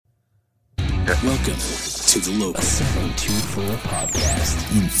Welcome to the Local 724 podcast.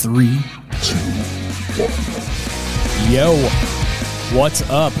 In 3, 2, 1. Yo, what's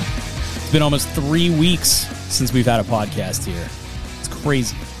up? It's been almost 3 weeks since we've had a podcast here. It's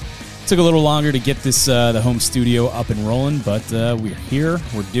crazy. It took a little longer to get this the home studio up and rolling, but we're here.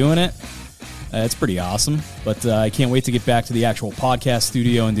 We're doing it. It's pretty awesome, but I can't wait to get back to the actual podcast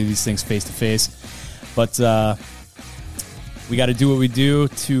studio and do these things face to face. But we got to do what we do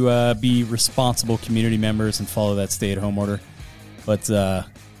to be responsible community members and follow that stay-at-home order. But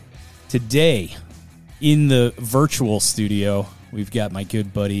today, in the virtual studio, we've got my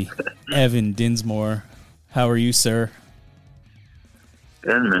good buddy, Evan Dinsmore. How are you, sir?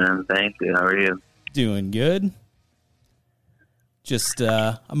 Good, man. Thank you. How are you? Doing good. Just,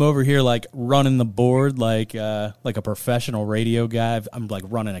 I'm over here, like, running the board like a professional radio guy. I'm, like,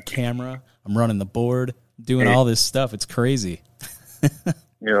 running a camera. I'm running the board, doing all this stuff. It's crazy.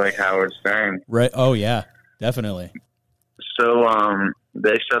 You're like Howard Stern. Right. Oh, yeah, definitely. So,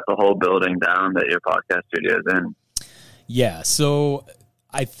 they shut the whole building down that your podcast studio is in. Yeah, so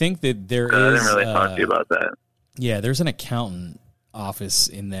I think that there is... I didn't really talk to you about that. Yeah, there's an accountant office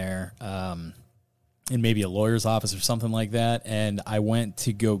in there, and maybe a lawyer's office or something like that, and I went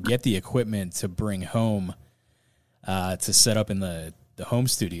to go get the equipment to bring home to set up in the home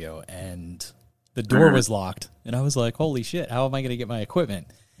studio, and the door was locked, and I was like, holy shit, how am I going to get my equipment?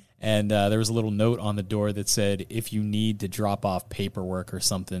 And there was a little note on the door that said, if you need to drop off paperwork or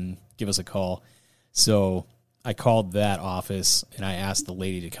something, give us a call. So I called that office, and I asked the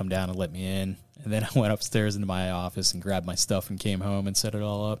lady to come down and let me in, and then I went upstairs into my office and grabbed my stuff and came home and set it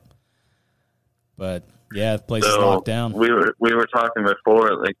all up. But yeah, the place is locked down. We were talking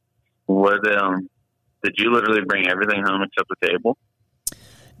before, like, what did you literally bring everything home except the table?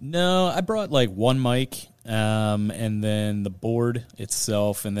 No, I brought like one mic, and then the board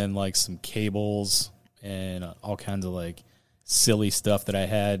itself, and then like some cables and all kinds of like silly stuff that I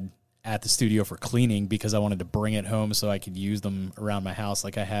had at the studio for cleaning because I wanted to bring it home so I could use them around my house.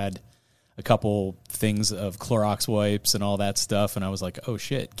 Like I had a couple things of Clorox wipes and all that stuff, and I was like, oh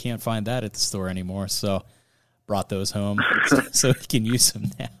shit, can't find that at the store anymore, so brought those home so we can use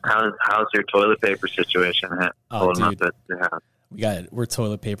them now. How's your toilet paper situation at? Oh, dude. We're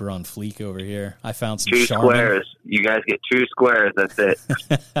toilet paper on fleek over here. I found some 2 Charmin. squares. You guys get 2 squares, that's it.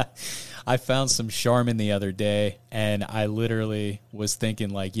 I found some Charmin the other day, and I literally was thinking,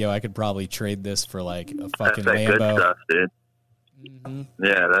 like, yo, I could probably trade this for, like, a fucking that's Lambo. Good stuff, dude. Mm-hmm.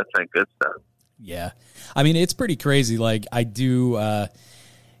 Yeah, that's like good stuff. Yeah. I mean, it's pretty crazy. Like, I do,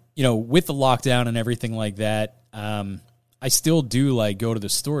 with the lockdown and everything like that, I still do, like, go to the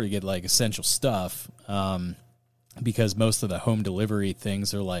store to get, like, essential stuff, because most of the home delivery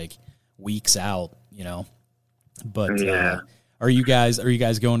things are, like, weeks out, But, yeah. Are you guys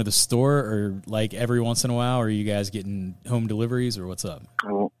going to the store or like every once in a while? Or are you guys getting home deliveries or what's up?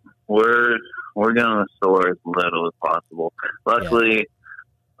 We're going to the store as little as possible. Luckily,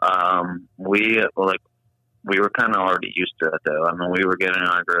 we were kind of already used to it though. I mean, we were getting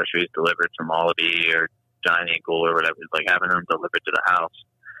our groceries delivered from Aldi or Giant Eagle or whatever, like having them delivered to the house.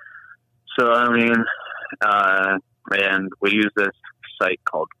 So I mean, and we use this site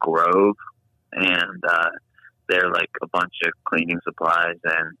called Grove, and they're like a bunch of cleaning supplies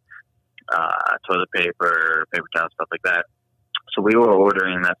and toilet paper, paper towel, stuff like that. So we were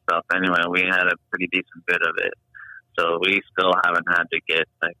ordering that stuff anyway. We had a pretty decent bit of it. So we still haven't had to get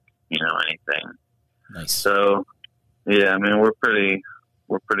anything. Nice. So yeah, I mean we're pretty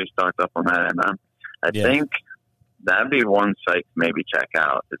stocked up on that, and I think that'd be one site to maybe check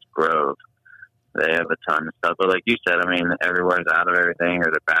out. It's Grove. They have a ton of stuff, but like you said, I mean everywhere's out of everything,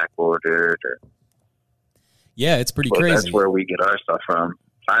 or they're back ordered, or. Yeah, it's pretty crazy. That's where we get our stuff from.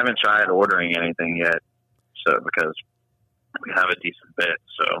 I haven't tried ordering anything yet, so because we have a decent bit.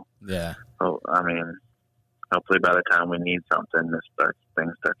 So yeah. So, I mean, hopefully by the time we need something,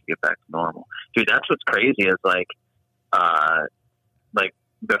 things start to get back to normal. Dude, that's what's crazy is like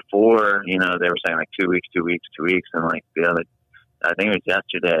before, they were saying like 2 weeks, and like I think it was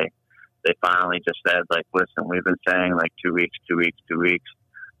yesterday, they finally just said like, listen, we've been saying like 2 weeks,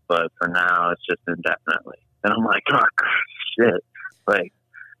 but for now it's just indefinitely. And I'm like, oh, shit. Like,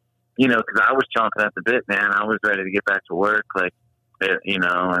 because I was chomping at the bit, man. I was ready to get back to work, like, and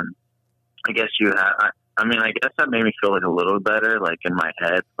I guess I guess that made me feel like a little better, like in my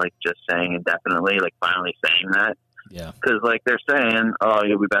head, like just saying indefinitely, like finally saying that. Yeah. Because, like, they're saying, oh,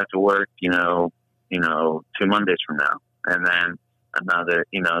 you'll be back to work, 2 Mondays from now. And then another,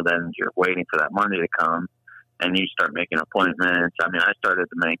 then you're waiting for that Monday to come. And you start making appointments. I mean, I started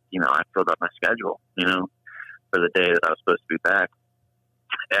to make, I filled up my schedule, for the day that I was supposed to be back.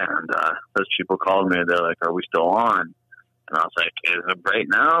 And those people called me. They're like, "Are we still on?" And I was like, "Is it right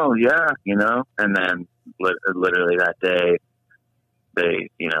now?" Yeah, And then literally that day, they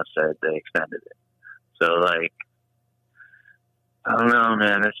said they extended it. So like, I don't know,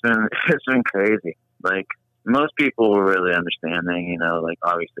 man. It's been crazy. Like, most people were really understanding. Like,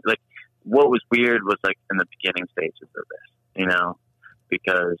 obviously, like, what was weird was like in the beginning stages of this,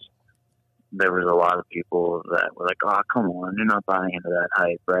 because there was a lot of people that were like, "Oh, come on, you're not buying into that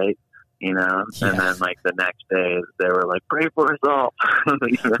hype, right?" Yeah. And then like the next day they were like, "Pray for us all."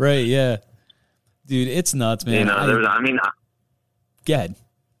 Right? Yeah, dude, it's nuts, man. Go ahead.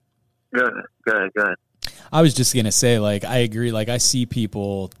 Good. I was just gonna say, like, I agree. Like, I see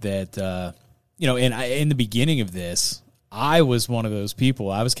people that, in the beginning of this, I was one of those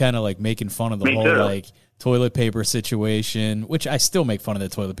people. I was kind of like making fun of the whole like toilet paper situation, which I still make fun of the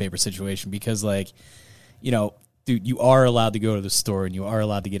toilet paper situation because, like, dude, you are allowed to go to the store and you are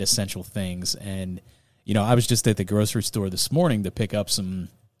allowed to get essential things. And, I was just at the grocery store this morning to pick up some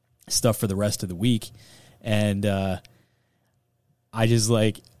stuff for the rest of the week. And I just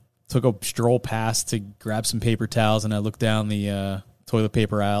like took a stroll past to grab some paper towels, and I looked down the toilet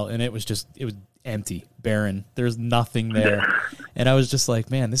paper aisle, and it was empty, barren. There's nothing there. And I was just like,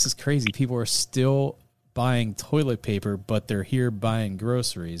 man, this is crazy. People are still buying toilet paper, but they're here buying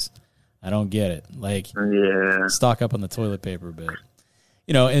groceries. I don't get it. Like, stock up on the toilet paper bit.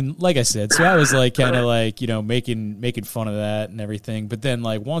 And like I said, so I was like kind of like, making fun of that and everything. But then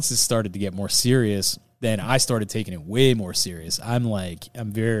like once it started to get more serious, then I started taking it way more serious. I'm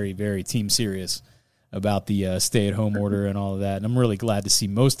very, very team serious about the stay-at-home order and all of that. And I'm really glad to see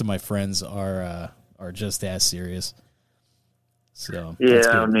most of my friends are just as serious. So yeah,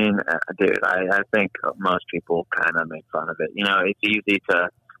 I mean, dude, I think most people kind of make fun of it. It's easy to,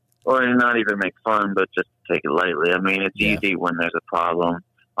 or not even make fun, but just take it lightly. I mean, it's easy when there's a problem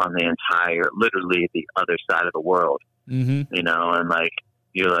on literally the other side of the world. Mm-hmm. And like,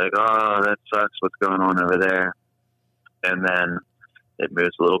 you're like, "Oh, that sucks. What's going on over there?" And then it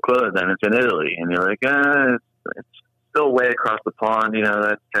moves a little closer. Then it's in Italy, and you're like, it's still way across the pond.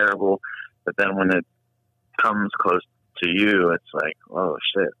 That's terrible. But then when it comes close to you, it's like, oh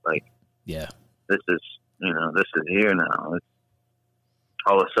shit! Like, yeah, this is here now. It's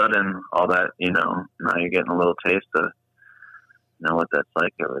all of a sudden all that now you're getting a little taste of what that's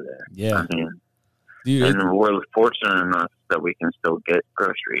like over there. Yeah, I mean, dude, and we're fortunate enough that we can still get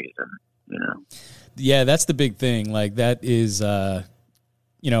groceries, and yeah, that's the big thing. Like, that is, I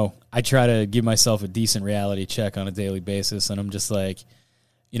try to give myself a decent reality check on a daily basis, and I'm just like,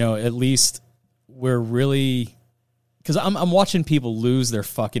 at least we're really, because I'm watching people lose their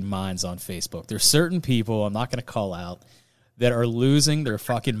fucking minds on Facebook. There's certain people, I'm not going to call out, that are losing their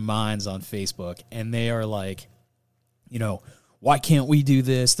fucking minds on Facebook, and they are like, why can't we do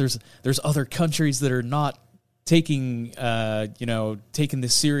this? There's other countries that are not taking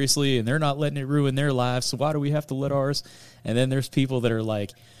this seriously, and they're not letting it ruin their lives, so why do we have to let ours? And then there's people that are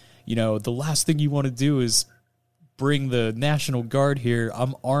like, the last thing you want to do is bring the National Guard here.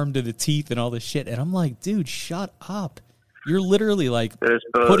 I'm armed to the teeth and all this shit. And I'm like, dude, shut up. You're literally like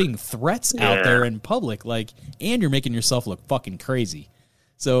putting threats out there in public, like, and you're making yourself look fucking crazy.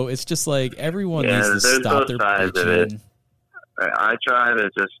 So it's just like everyone needs to stop their bitching. I try to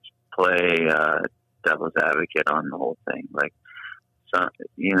just play devil's advocate on the whole thing. Like, so,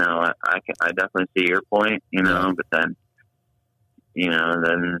 I definitely see your point, but then,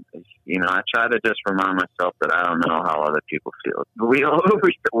 I try to just remind myself that I don't know how other people feel. We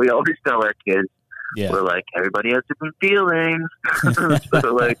always tell our kids, we're like, everybody has different feelings.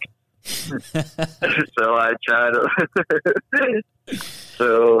 So like, so I try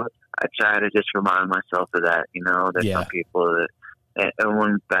to just remind myself of that, that some people that, and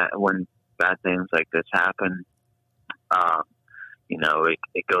when bad things like this happen,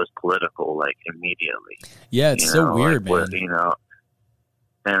 it goes political, like, immediately. Yeah, it's so weird, man.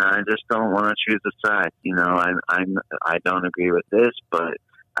 And I just don't want to choose a side. I don't agree with this, but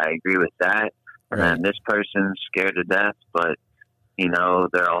I agree with that. And then this person's scared to death, but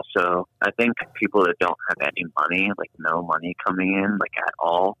they're also, I think people that don't have any money, like no money coming in, like at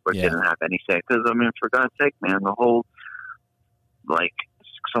all, or didn't have any say. Because, I mean, for God's sake, man, the whole, like,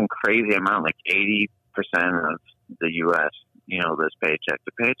 some crazy amount, like 80% of the U.S., lives paycheck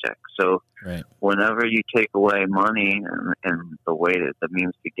to paycheck. So whenever you take away money and the way that the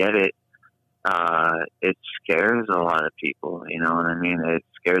means to get it, it scares a lot of people, you know what I mean? It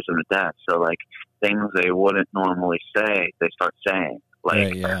scares them to death. So, like, things they wouldn't normally say, they start saying.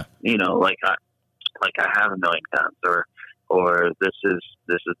 Like, like I have 1 million guns, or this is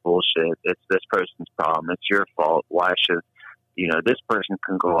bullshit. It's this person's problem. It's your fault. Why should, this person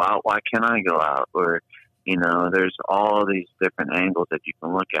can go out. Why can't I go out? Or, there's all these different angles that you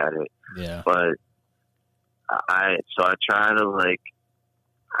can look at it. Yeah. But I try to, like,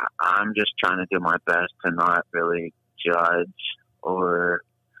 I'm just trying to do my best to not really judge or,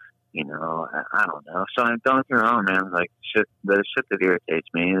 I don't know. So don't get me wrong, man. Like, there's shit that irritates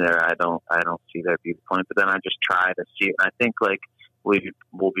me there. I don't see their viewpoint, but then I just try to see it. And I think, like,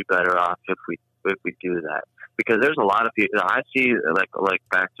 we'll be better off if we do that, because there's a lot of people I see, like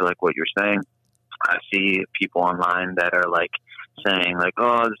back to like what you're saying. I see people online that are like saying like,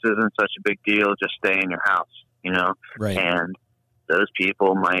 oh, this isn't such a big deal. Just stay in your house, Right. And those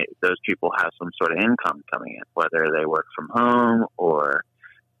people have some sort of income coming in, whether they work from home or,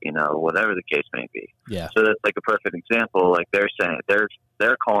 whatever the case may be. Yeah. So that's like a perfect example. Like they're saying,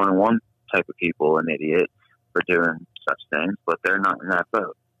 they're calling one type of people an idiot for doing such things, but they're not in that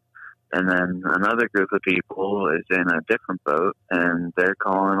boat. And then another group of people is in a different boat, and they're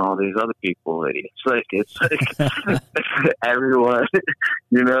calling all these other people idiots. Like, it's like everyone,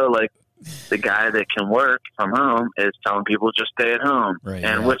 like the guy that can work from home is telling people just stay at home. Right,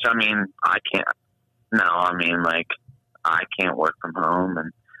 and yeah. which, I mean, I can't. No, I mean, like, I can't work from home.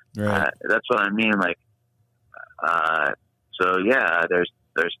 And Right. that's what I mean. Like, so yeah, there's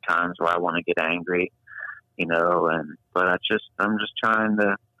times where I want to get angry, but I'm just trying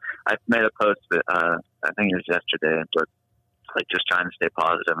to. I made a post that I think it was yesterday, but like just trying to stay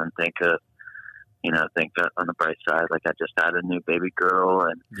positive and think on the bright side. Like I just had a new baby girl,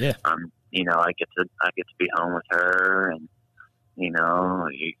 and Yeah. I get to be home with her, and you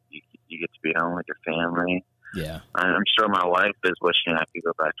get to be home with your family. Yeah. I'm sure my wife is wishing I could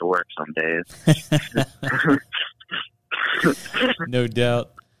go back to work some days. No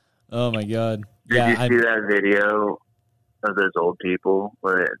doubt. Oh my God. Did Yeah. you see that video of those old people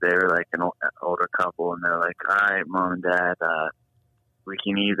where they're like an older couple, and they're like, all right, Mom and Dad, we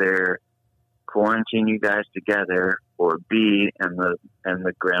can either quarantine you guys together or B, and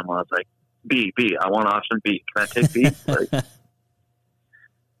the grandma's like, B, I want option B. Can I take B? Like,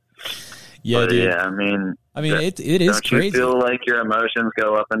 Yeah, dude. Yeah, I mean, it is don't crazy. you feel like your emotions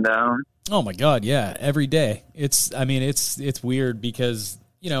go up and down? Oh my God, yeah, every day. It's weird because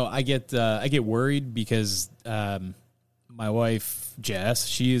I get worried because my wife Jess,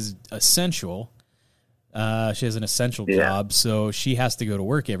 she is essential. She has an essential job, so she has to go to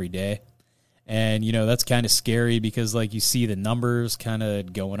work every day, and that's kind of scary because like you see the numbers kind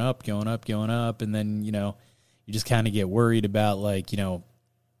of going up, and then you just kind of get worried about like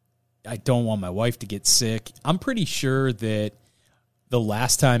I don't want my wife to get sick. I'm pretty sure that the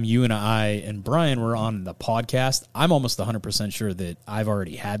last time you and I and Brian were on the podcast, I'm almost 100% sure that I've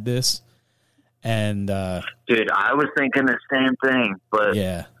already had this. And dude, I was thinking the same thing, but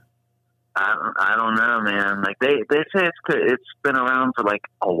yeah, I don't know, man. Like they say it's been around for like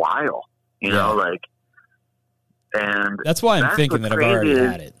a while, like, and that's why I'm thinking that I've already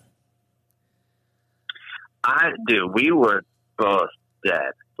had it. We were both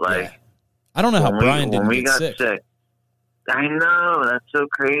dead. Like, yeah. I don't know how Brian didn't when we get got sick. I know, that's so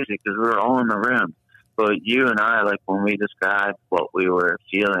crazy because we were all in the room. But you and I, like when we described what we were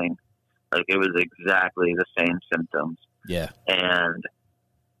feeling, like it was exactly the same symptoms. Yeah. And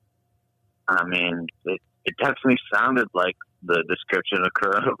I mean, it definitely sounded like the description of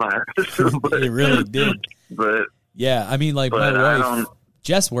coronavirus. It really did. But yeah, I mean, like my wife,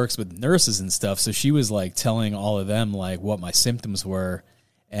 Jess works with nurses and stuff, so she was like telling all of them like what my symptoms were,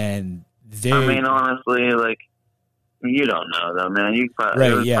 and they. I mean, honestly, like you don't know though, man. You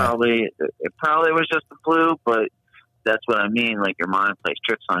probably, it probably was just the flu, but that's what I mean. Like your mind plays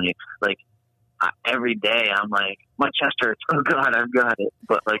tricks on you. Like every day, I'm like, my chest hurts. Oh God, I've got it.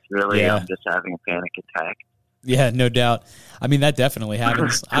 But like, really, I'm just having a panic attack. Yeah, no doubt. I mean, that definitely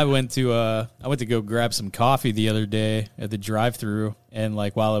happens. I went to go grab some coffee the other day at the drive-thru, and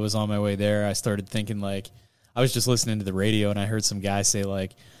like while I was on my way there, I started thinking like I was just listening to the radio, and I heard some guy say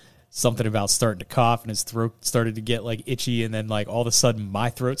like something about starting to cough, and his throat started to get like itchy, and then like all of a sudden my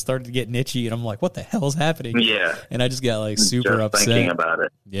throat started to get itchy, and I'm like, what the hell's happening? Yeah, and I just got like super upset thinking about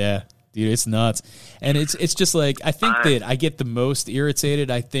it. Yeah. Dude, it's nuts. And it's just like I think that I get the most irritated,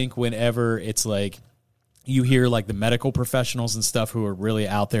 I think, whenever it's like you hear like the medical professionals and stuff who are really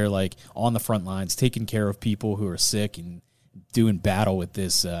out there like on the front lines taking care of people who are sick and doing battle with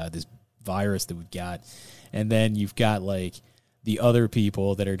this this virus that we've got. And then you've got like the other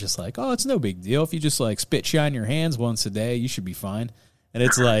people that are just like, oh, it's no big deal. If you just like spit shine your hands once a day, you should be fine. And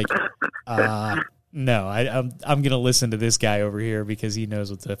it's like, no, I'm going to listen to this guy over here because he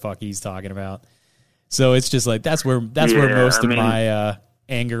knows what the fuck he's talking about. So it's just like, that's where most of my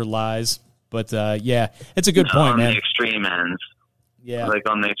anger lies. But yeah, it's a good point, on man. the extreme ends. Yeah, Like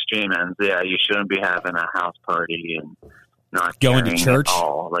on the extreme ends, yeah, you shouldn't be having a house party and not going to caring church. at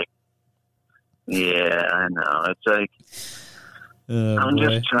all. Like, yeah, I know. It's like I'm boy.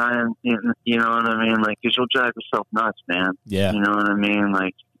 just trying. You know what I mean? Like, 'cause you'll drive yourself nuts, man. Yeah. You know what I mean?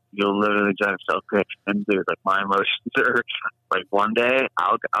 Like, you'll literally drive yourself crazy. And dude, like my emotions are like one day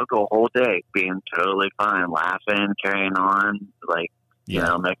I'll go a whole day being totally fine, laughing, carrying on, like you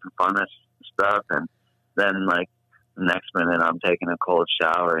know, making fun of stuff, and then like the next minute I'm taking a cold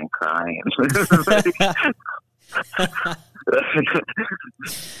shower and crying.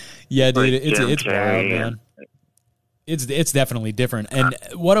 Yeah, dude, like it's wild, man. It's definitely different. And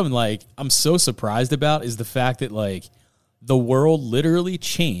what I'm so surprised about is the fact that like the world literally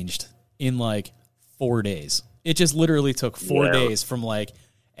changed in like 4 days. It just literally took 4 days from like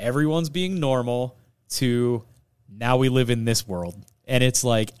everyone's being normal to now we live in this world. And it's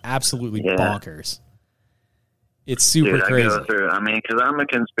like absolutely bonkers. It's super crazy. I mean, because I'm a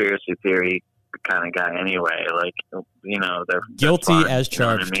conspiracy theory kind of guy anyway. Like, you know, they're guilty fun, as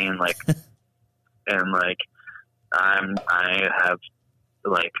charged. You know what I mean? Like, and like, I have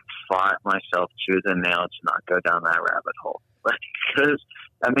like fought myself tooth and nail to not go down that rabbit hole. Like, because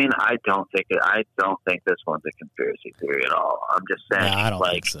I mean, I don't think this one's a conspiracy theory at all. I'm just saying, I don't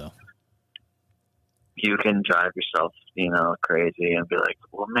like, think so. You can drive yourself, you know, crazy and be like,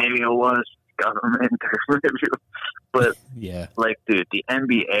 well, maybe it was government, but yeah, like, dude, the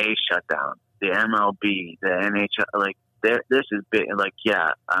NBA shut down, the MLB, the NHL, like, this is big. Like,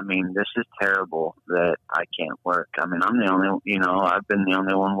 yeah, I mean, this is terrible that I can't work. I mean, I'm the only, you know, I've been the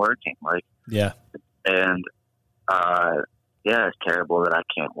only one working. Like, yeah, and yeah, it's terrible that I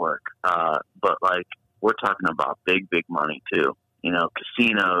can't work. But like, we're talking about big money too. You know,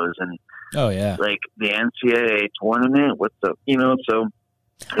 casinos and like the NCAA tournament with the, you know, so.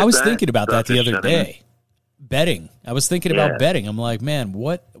 I was thinking about that the other day. Betting. I was thinking about betting. I'm like, man,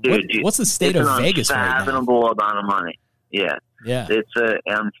 what's the state of Vegas right now? It's an unfathomable amount of money. Yeah. Yeah. It's an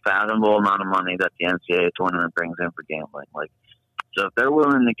unfathomable amount of money that the NCAA tournament brings in for gambling. Like, so if they're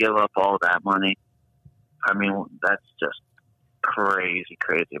willing to give up all that money, I mean, that's just crazy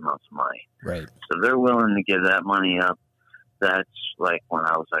amounts of money. Right. So they're willing to give that money up. That's like when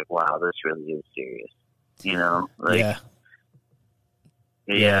I was like, wow, this really is serious. You know? Like,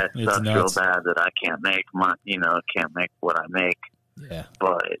 yeah, it sucks real bad that I can't make can't make what I make. Yeah.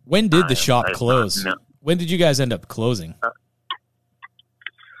 But when did the shop close? When did you guys end up closing?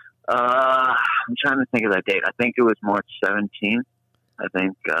 I'm trying to think of that date. I think it was March 17th. I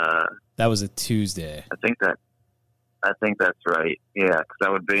think that was a Tuesday. I think that's right. Yeah, because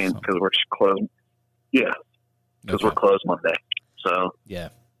that would be because we're closed. Yeah, because we're closed Monday. So yeah.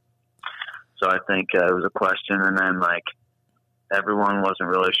 So I think it was a question, and then like everyone wasn't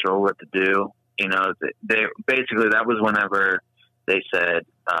really sure what to do. You know, they basically that was whenever they said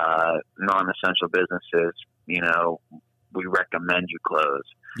non-essential businesses. You know, we recommend you close.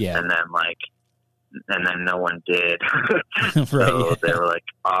 Yeah, and then no one did. So they were like,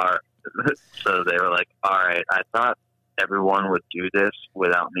 all right. I thought everyone would do this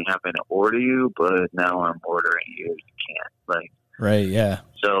without me having to order you, but now I'm ordering you. You can't. Like, right, yeah.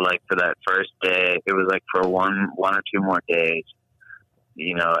 So like for that first day, it was like for one or two more days.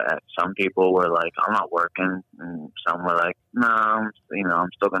 You know, some people were like, I'm not working, and some were like, no, you know, I'm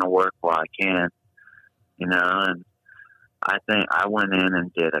still going to work while I can. You know, and I think I went in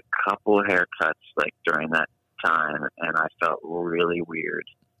and did a couple haircuts like during that time, and I felt really weird.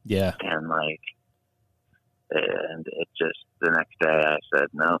 Yeah. And it just, the next day I said,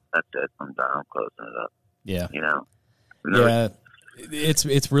 no, that's it. I'm done. I'm closing it up. Yeah. You know? Yeah.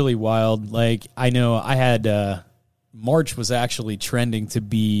 It's really wild. Like, I know I had, March was actually trending to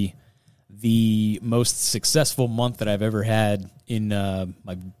be the most successful month that I've ever had in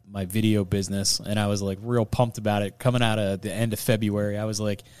my video business, and I was like real pumped about it. Coming out of the end of February, I was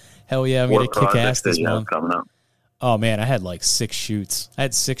like, hell yeah, I'm going to kick ass this month. Coming up? Oh man, I had like 6 shoots. I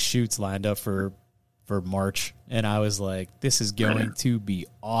had 6 shoots lined up for March, and I was like, this is going to be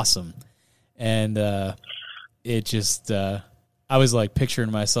awesome. And it just I was like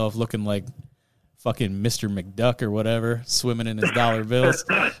picturing myself looking like fucking Mr. McDuck or whatever, swimming in his dollar bills.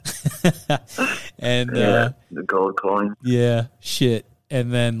 And the gold coin. Yeah, shit.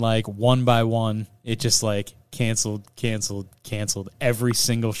 And then like one by one, it just like canceled. Every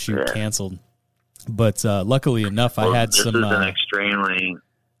single shoot canceled. But luckily enough, I had some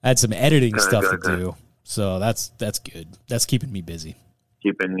editing stuff to do. So that's good. That's keeping me busy.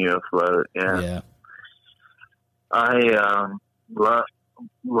 Keeping you afloat, yeah. I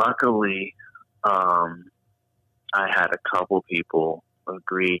luckily I had a couple people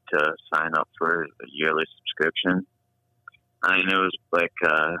agreed to sign up for a yearly subscription. I mean, it was like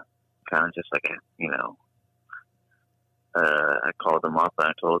kind of just like I called them up and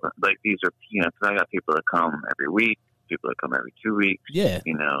I told them, like, these are, because I got people that come every week, people that come every 2 weeks. Yeah.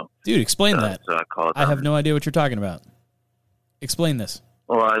 Dude, explain that. So I called them. I have no idea what you're talking about. Explain this.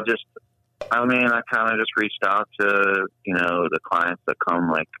 Well, I kind of just reached out to, the clients that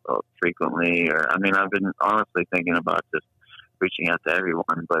come, like, frequently. Or, I've been honestly thinking about just reaching out to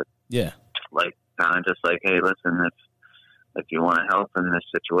everyone. But, yeah, like, kind of just like, hey, listen, if you want to help in this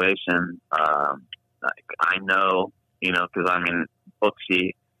situation, I know, because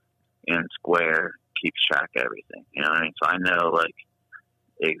Booksy and Square keeps track of everything. You know what I mean? So I know, like,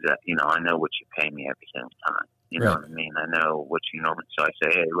 I know what you pay me every single time. You know what I mean? I know what you normally. So I say,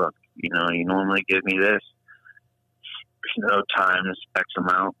 hey, look, you normally give me this, times X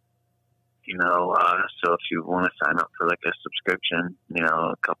amount. So if you want to sign up for like a subscription,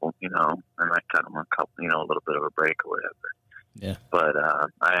 a couple, and I cut them a couple, a little bit of a break or whatever. Yeah. But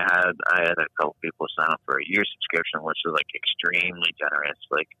I had a couple people sign up for a year subscription, which is like extremely generous.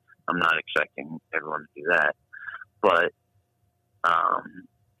 Like, I'm not expecting everyone to do that, but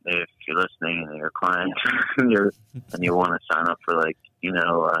if you're listening and you're a client and you want to sign up for like 8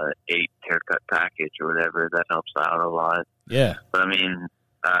 haircut package or whatever, that helps out a lot. Yeah. But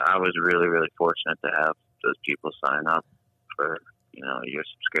I was really, really fortunate to have those people sign up for your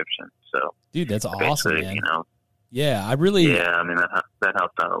subscription. So, dude, that's awesome, man. Yeah, that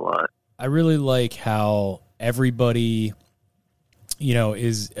helped out a lot. I really like how everybody,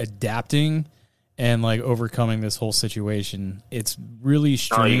 is adapting and like overcoming this whole situation. It's really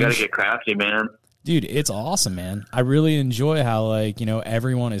strange. Oh, you got to get crafty, man. Dude, it's awesome, man. I really enjoy how, like,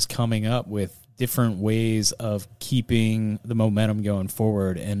 everyone is coming up with different ways of keeping the momentum going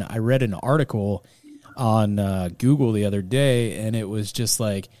forward. And I read an article on Google the other day, and it was just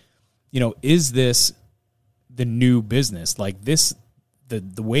like, is this the new business? Like, this, the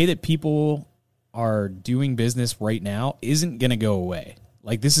way that people are doing business right now isn't going to go away.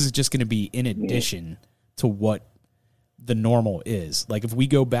 Like, this is just going to be in addition to what the normal is. Like, if we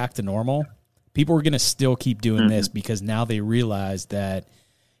go back to normal, people are going to still keep doing this because now they realize that,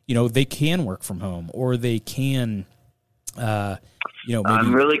 they can work from home, or they can, maybe.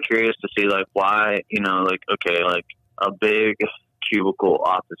 I'm really curious to see, like, why, like a big cubicle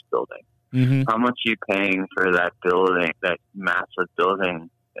office building. How much are you paying for that building, that massive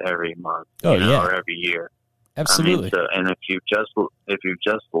building, every month? Or every year? Absolutely. And if you've just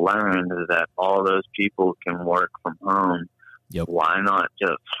learned that all those people can work from home, why not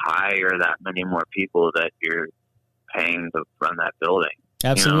just hire that many more people that you're paying to run that building?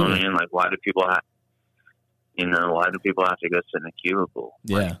 Absolutely. You know what I mean? Like, why do people have to go sit in a cubicle?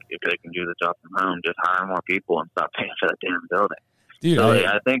 Yeah. Like, if they can do the job from home, just hire more people and stop paying for that damn building. Dude, so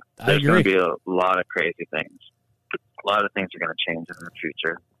I think there's going to be a lot of crazy things. A lot of things are going to change in the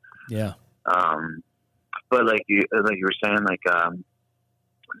future. Yeah. But like you were saying, like,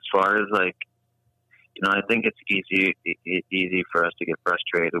 as far as like, I think it's easy for us to get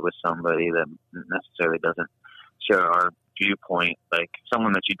frustrated with somebody that necessarily doesn't share our viewpoint, like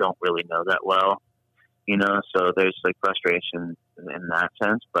someone that you don't really know that well, so there's like frustration in that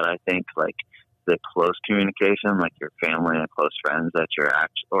sense. But I think like the close communication, like your family and close friends that you're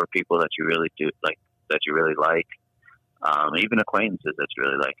or people that you really do like, that you really like, even acquaintances that you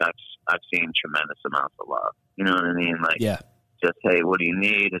really like, I've seen tremendous amounts of love. You know what I mean? Like, just, hey, what do you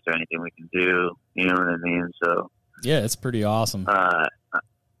need? Is there anything we can do? You know what I mean? So yeah, it's pretty awesome. I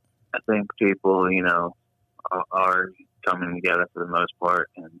think people, are coming together for the most part,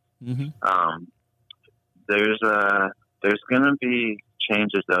 and there's going to be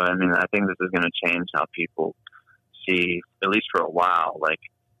changes, though. I think this is going to change how people see, at least for a while, like,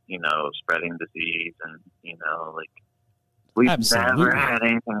 spreading disease, and like, we've never had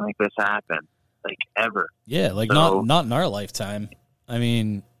anything like this happen, like, ever. Yeah, like, so, not in our lifetime.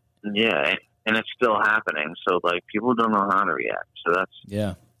 Yeah, and it's still happening. So, like, people don't know how to react. So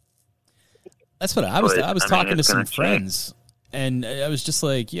that's what I was talking to some friends, and I was just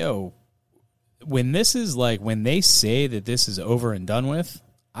like, yo, when they say that this is over and done with,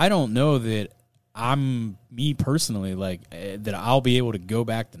 I don't know that me personally, like, that I'll be able to go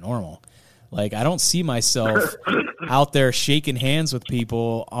back to normal. Like, I don't see myself out there shaking hands with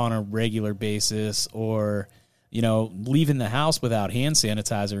people on a regular basis, or, leaving the house without hand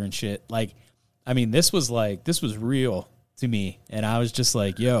sanitizer and shit. Like, this was real to me. And I was just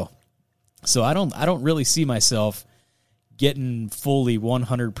like, yo, so I don't really see myself getting fully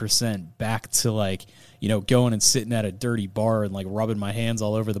 100% back to, like, going and sitting at a dirty bar and, like, rubbing my hands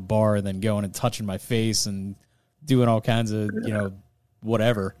all over the bar and then going and touching my face and doing all kinds of,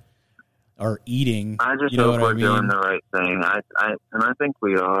 whatever are eating. I just know hope what we're I mean? doing the right thing. I think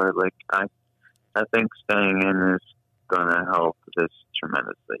we are. Like, I think staying in is going to help this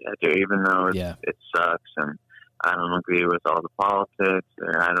tremendously. I do, even though it sucks, and I don't agree with all the politics,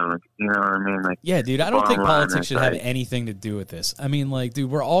 or I don't, you know what I mean? Like, yeah, dude, I don't think politics should have anything to do with this. I mean, like, dude,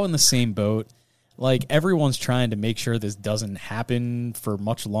 we're all in the same boat. Like, everyone's trying to make sure this doesn't happen for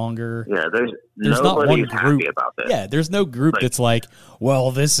much longer. Yeah, there's nobody's happy about this. Yeah, there's no group that's like,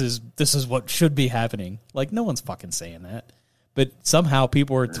 well, this is what should be happening. Like, no one's fucking saying that. But somehow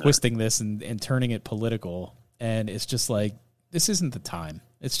people are twisting this and turning it political. And it's just like, this isn't the time.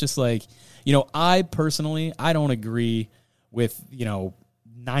 It's just like, I personally, I don't agree with,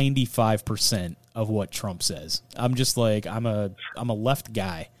 95% of what Trump says. I'm just like, I'm a left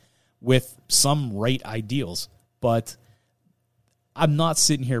guy with some right ideals, but I'm not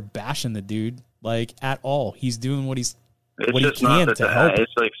sitting here bashing the dude like at all. He's doing what he can to help.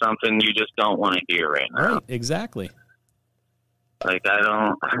 It's like something you just don't want to hear right now. Right, exactly. Like,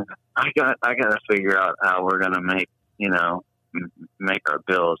 I got to figure out how we're gonna make our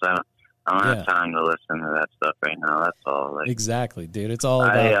bills. I don't have time to listen to that stuff right now. That's all. Like, exactly, dude. It's all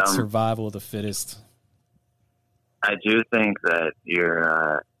about survival of the fittest. I do think that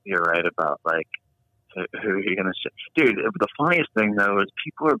you're right about, like, who you're gonna say. Dude, the funniest thing though is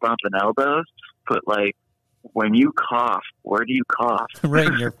people are bumping elbows, but like, when you cough, where do you cough? Right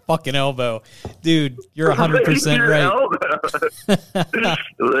in your fucking elbow. Dude, you're 100% right.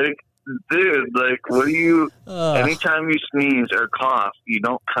 Like, dude, like, what do you... anytime you sneeze or cough, you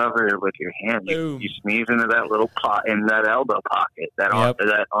don't cover it with your hand. You sneeze into that little pot, in that elbow pocket, that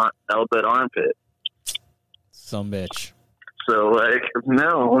elbow armpit. Some bitch. So, like,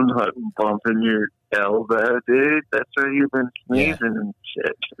 no, I'm not bumping your elbow, dude. That's where you've been sneezing and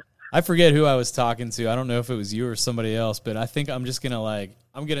shit. I forget who I was talking to. I don't know if it was you or somebody else, but I think I'm just going to,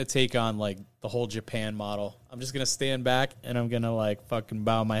 I'm going to take on, the whole Japan model. I'm just going to stand back, and I'm going to, fucking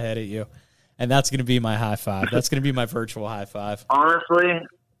bow my head at you. And that's going to be my high five. That's going to be my virtual high five. Honestly,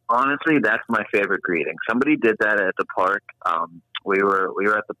 that's my favorite greeting. Somebody did that at the park. We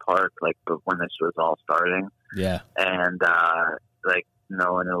were at the park, when this was all starting. Yeah. And,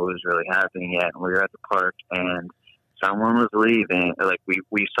 no one was really happening yet. And we were at the park, and someone was leaving.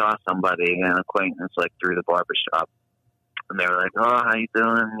 We saw somebody, an acquaintance, through the barbershop, and they were like, "Oh, how you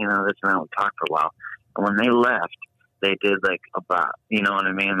doing?" This and that. We talked for a while, and when they left, they did a bow. You know what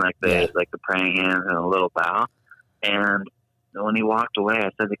I mean? The praying hands and a little bow. And when he walked away, I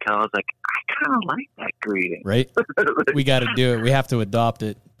said to Cal, I was like, I kind of like that greeting. Right? We got to do it. We have to adopt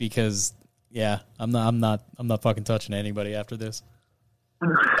it because, I'm not fucking touching anybody after this.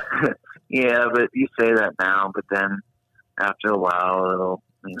 Yeah, but you say that now, but then after a while, it'll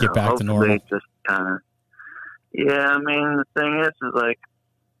get back to normal. Just kind of. Yeah, I mean, the thing is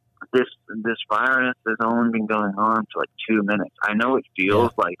this virus has only been going on for 2 minutes. I know it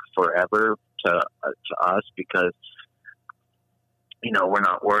feels like forever to us because we're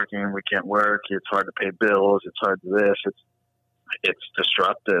not working, we can't work. It's hard to pay bills. It's hard to this. It's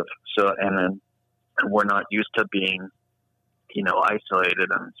disruptive. So and we're not used to being isolated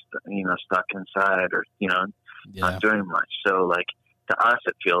and stuck inside or not doing much. So to us,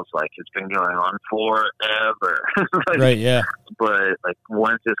 it feels like it's been going on forever. Right, yeah. But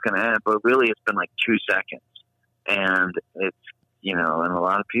when's this going to end? But really, it's been 2 seconds, and it's and a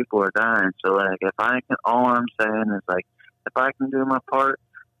lot of people are dying. So if I can, all I'm saying is if I can do my part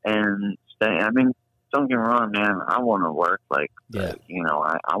and stay. I mean, don't get me wrong, man. I want to work. I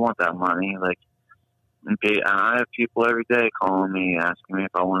want that money. I have people every day calling me, asking me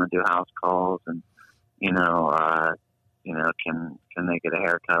if I want to do house calls, and can they get a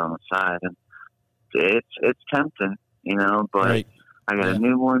haircut on the side? And it's tempting, but right. I got a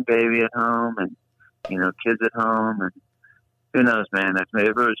newborn baby at home, and kids at home, and who knows, man? If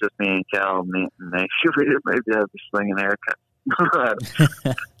it was just me and Cal, maybe I'd be slinging haircuts.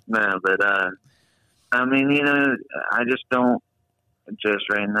 No, but I mean, I just don't. Just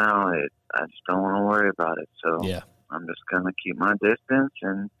right now, I just don't want to worry about it. So I'm just gonna keep my distance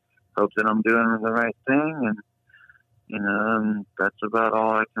and hope that I'm doing the right thing. And and that's about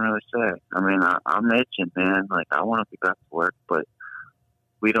all I can really say. I mean, I'm itching, man. I want to be back to work, but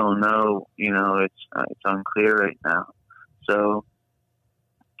we don't know. It's unclear right now. So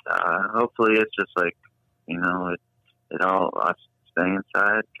hopefully, it's just it all us staying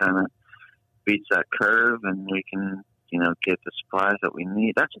inside kind of beats that curve, and we can. Get the supplies that we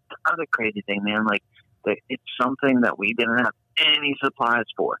need. That's another crazy thing, man. It's something that we didn't have any supplies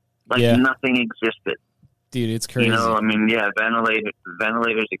for. Nothing existed. Dude, it's crazy. I mean,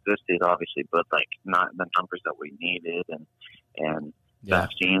 ventilators existed, obviously, but not the numbers that we needed. And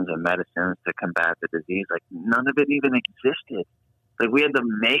vaccines and medicines to combat the disease. Like, none of it even existed. Like, we had to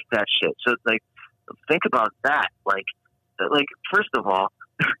make that shit. So, like, think about that. Like, first of all,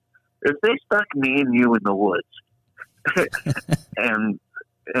 if they stuck me and you in the woods, and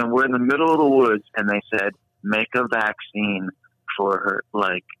we're in the middle of the woods, and they said, make a vaccine for her,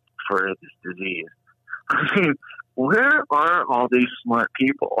 like, for this disease. I mean, where are all these smart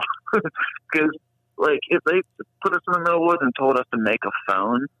people? Because, like, if they put us in the middle of the woods and told us to make a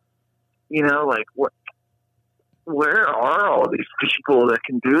phone, you know, like, what? Where are all these people that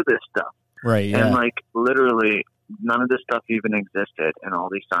can do this stuff? Right. Yeah. And, like, literally, none of this stuff even existed, and all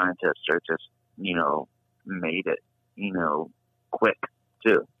these scientists are just, you know, made it, you know, quick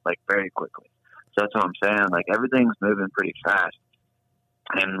too, like, very quickly. So that's what I'm saying. Like, everything's moving pretty fast,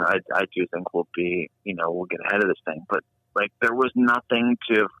 and I do think we'll be, you know, we'll get ahead of this thing. But, like, there was no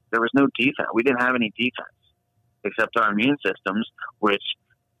defense. We didn't have any defense except our immune systems, which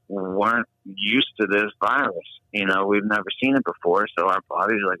weren't used to this virus. You know, we've never seen it before, so our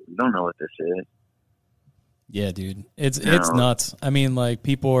bodies are like, we don't know what this is. Yeah, dude, it's nuts. I mean, like,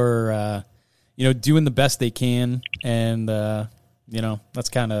 people are, you know, doing the best they can, and you know, that's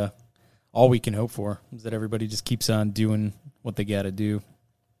kind of all we can hope for, is that everybody just keeps on doing what they got to do.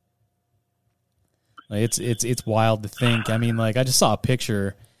 Like, it's wild to think. I mean, like, I just saw a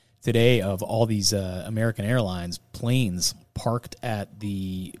picture today of all these American Airlines planes parked at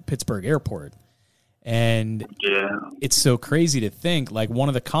the Pittsburgh airport. And it's so crazy to think, like, one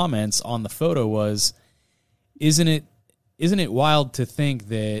of the comments on the photo was, isn't it wild to think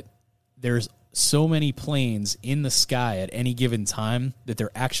that there's so many planes in the sky at any given time that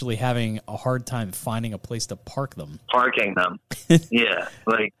they're actually having a hard time finding a place to park them. Parking them. Yeah.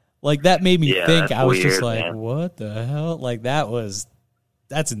 Like that made me think. I was weird, just like, man. what the hell? Like, that's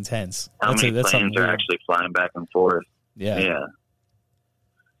intense. How many planes are actually flying back and forth? Yeah. Yeah.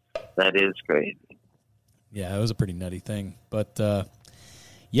 That is crazy. Yeah, it was a pretty nutty thing. But,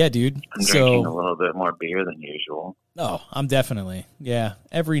 yeah, dude. I'm drinking a little bit more beer than usual. Oh, I'm definitely. Yeah.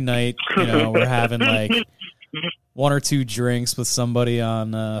 Every night, you know, we're having like one or two drinks with somebody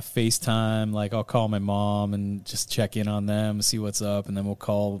on FaceTime. Like, I'll call my mom and just check in on them, see what's up, and then we'll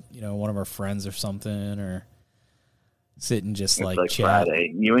call, you know, one of our friends or something, or sit and just like chat.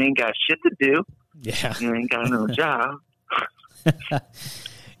 Friday. You ain't got shit to do. Yeah. You ain't got no job.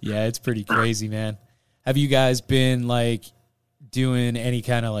 Yeah, it's pretty crazy, man. Have you guys been like doing any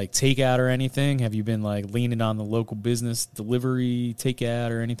kind of like takeout or anything? Have you been like leaning on the local business delivery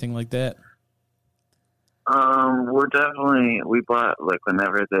takeout or anything like that? We bought, like,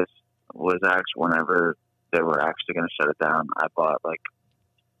 whenever they were actually going to shut it down,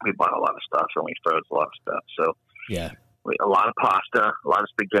 we bought a lot of stuff, and we froze a lot of stuff. So yeah, a lot of pasta, a lot of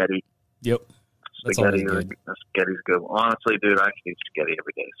spaghetti. Yep. Spaghetti's good. Honestly, dude, I can eat spaghetti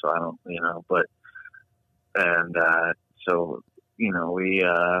every day, so I don't, you know, so, you know, we,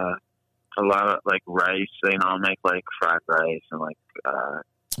 a lot of, like, rice, you know, I'll make, like, fried rice and, like, oh,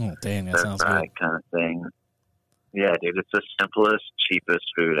 dang, that sounds good. Kind of thing. Yeah, dude, it's the simplest, cheapest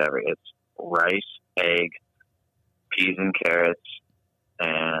food ever. It's rice, egg, peas and carrots,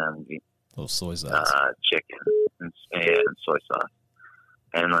 and soy sauce, chicken, and soy sauce.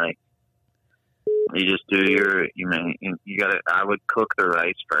 And, like, you just do I would cook the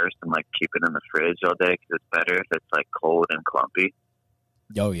rice first and, like, keep it in the fridge all day, because it's better if it's, like, cold and clumpy.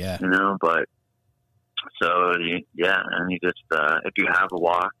 Oh, yeah. You know, but, so, yeah, and you just, if you have a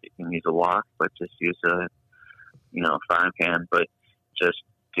wok, you can use a wok, but just use a, you know, frying pan. But just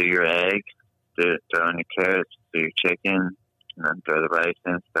do your egg, throw in your carrots, do your chicken, and then throw the rice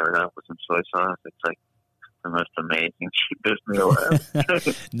in, stir it up with some soy sauce. It's, like, the most amazing, cheapest meal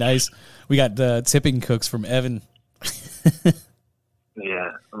ever. Nice. We got the tipping cooks from Evan.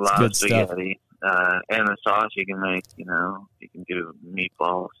 Yeah, a lot of spaghetti. And the sauce you can make, you know, you can do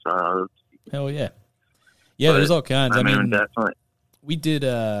meatball sauce. Hell yeah. Yeah, there's all kinds. I mean, definitely. We did,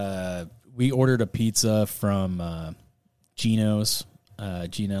 we ordered a pizza from Gino's,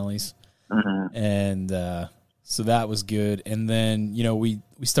 Ginelli's. Mm-hmm. And so that was good. And then, you know, we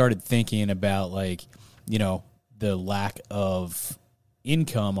started thinking about, like, you know, the lack of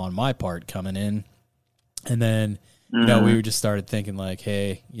income on my part coming in. And then, you know, we just started thinking, like,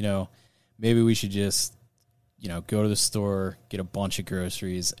 hey, you know, maybe we should just, you know, go to the store, get a bunch of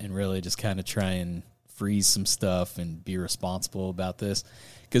groceries, and really just kind of try and freeze some stuff and be responsible about this.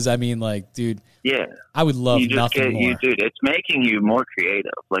 Because, I mean, like, dude, yeah, I would love nothing more. Dude, it's making you more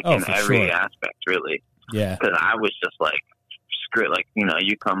creative, like, in every aspect, really. Yeah. Because I was just like, screw it. Like, you know,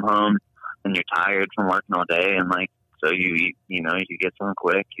 you come home and you're tired from working all day, and, like, so you eat, you know, you get something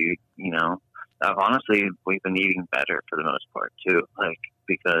quick, you know, honestly, we've been eating better for the most part too. Like,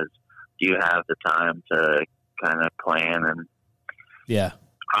 because you have the time to kind of plan, and Yeah.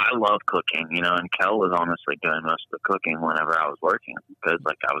 I love cooking, you know, and Kel was honestly doing most of the cooking whenever I was working, because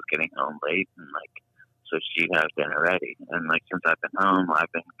like I was getting home late, and like, so she'd have dinner ready. And like, since I've been home, I've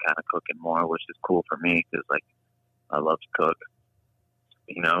been kind of cooking more, which is cool for me, because like I love to cook,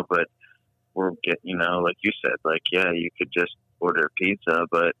 you know. But we're getting, you know, like you said, like, yeah, you could just order pizza,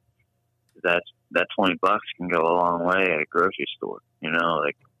 but that $20 can go a long way at a grocery store, you know.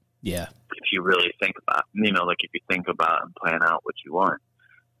 Like, Yeah. if you really think about, you know, like if you think about and plan out what you want,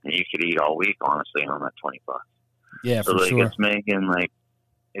 and you could eat all week, honestly, on that $20. Yeah, So for like, sure. it's making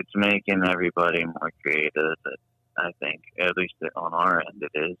everybody more creative. I think, at least on our end,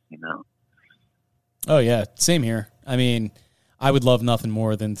 it is, you know. Oh, yeah. Same here. I mean, I would love nothing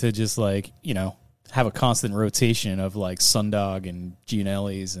more than to just, like, you know, have a constant rotation of, like, Sundog and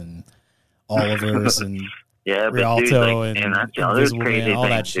Gianelli's and Oliver's and Yeah, but Rialto dude, like, and that's the other Invisible crazy Man, all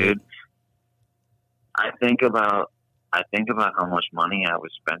thing, that shit. dude. I think about how much money I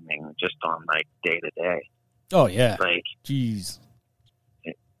was spending just on, like, day to day. Oh, yeah. Like, Jeez.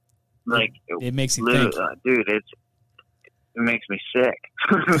 like It makes you think. Dude, it makes me sick.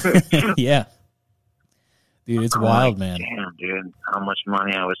 Yeah. Dude, it's wild, man. Damn, dude, how much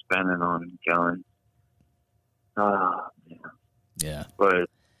money I was spending on going. Oh, yeah. Yeah. But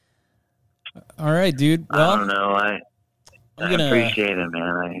All right, dude. Well, I don't know. I appreciate it,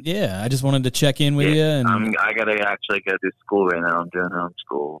 man. I just wanted to check in with you. And I gotta actually go to school right now. I'm doing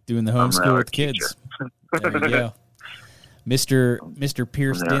homeschool. Doing the homeschool with kids. There you go. Mr.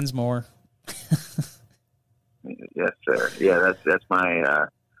 Pierce Dinsmore. Yes, sir. Yeah, that's my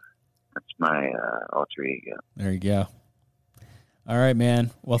alter ego. There you go. All right,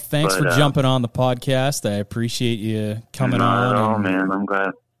 man. Well, thanks for jumping on the podcast. I appreciate you coming on. Oh, man. I'm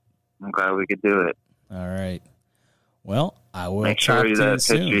glad we could do it. All right. Well, I will make talk sure to you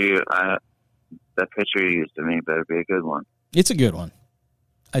soon. That picture you used to me better be a good one. It's a good one.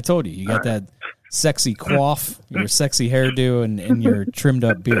 I told you. You got that sexy coif, your sexy hairdo, and your trimmed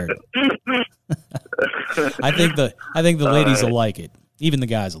up beard. I think the ladies will like it. Even the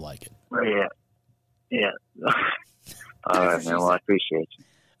guys will like it. Yeah. All right, man. Well, I appreciate you.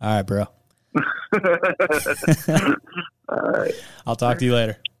 All right, bro. All right. I'll talk to you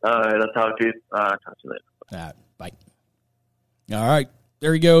later. All right, I'll talk to you later. All right, bye. All right,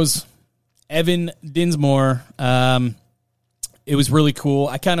 there he goes, Evan Dinsmore. It was really cool.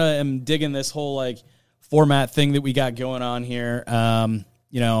 I kind of am digging this whole like format thing that we got going on here.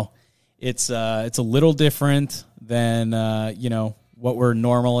 You know, it's a little different than what we're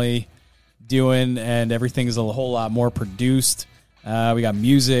normally doing, and everything is a whole lot more produced. We got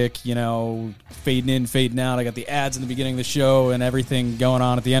music, fading in, fading out. I got the ads in the beginning of the show and everything going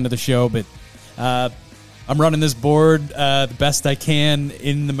on at the end of the show. But I'm running this board the best I can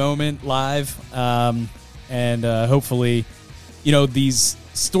in the moment live. And hopefully, these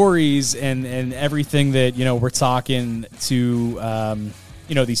stories and everything that, we're talking to,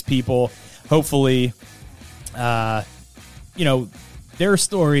 these people, hopefully, their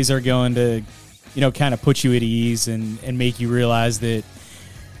stories are going to, kind of put you at ease and make you realize that,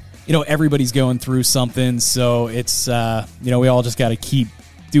 everybody's going through something. So it's, we all just got to keep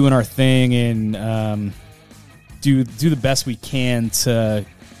doing our thing and do the best we can to,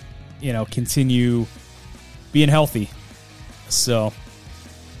 continue being healthy. So,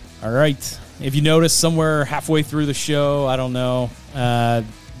 all right. If you notice somewhere halfway through the show, I don't know,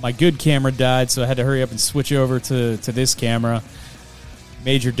 my good camera died, so I had to hurry up and switch over to this camera.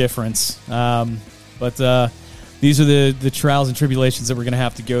 Major difference. But these are the trials and tribulations that we're going to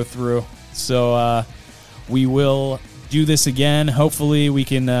have to go through. So we will do this again. Hopefully we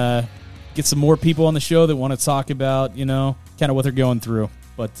can get some more people on the show that want to talk about, kind of what they're going through.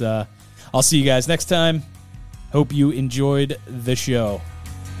 But I'll see you guys next time. Hope you enjoyed the show.